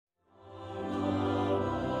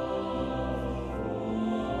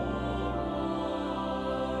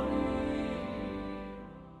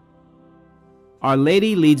Our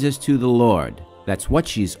Lady leads us to the Lord. That's what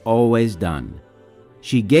she's always done.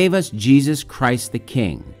 She gave us Jesus Christ the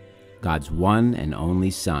King, God's one and only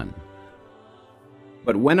Son.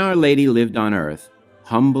 But when Our Lady lived on earth,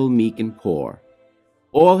 humble, meek, and poor,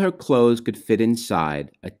 all her clothes could fit inside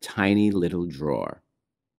a tiny little drawer.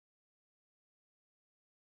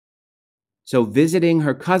 So visiting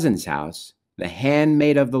her cousin's house, the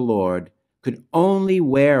handmaid of the Lord could only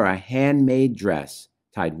wear a handmade dress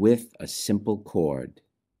tied with a simple cord.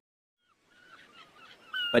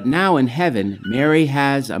 But now in heaven, Mary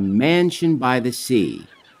has a mansion by the sea,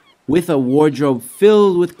 with a wardrobe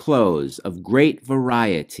filled with clothes of great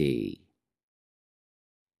variety.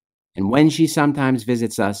 And when she sometimes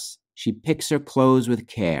visits us, she picks her clothes with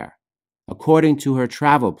care. According to her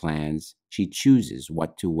travel plans, she chooses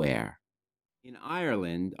what to wear. In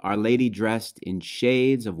Ireland, Our Lady dressed in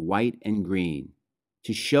shades of white and green,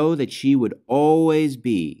 to show that she would always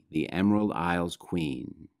be the Emerald Isle's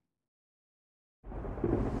queen.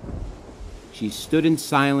 She stood in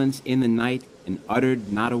silence in the night and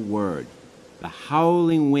uttered not a word. The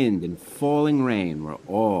howling wind and falling rain were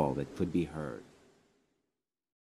all that could be heard.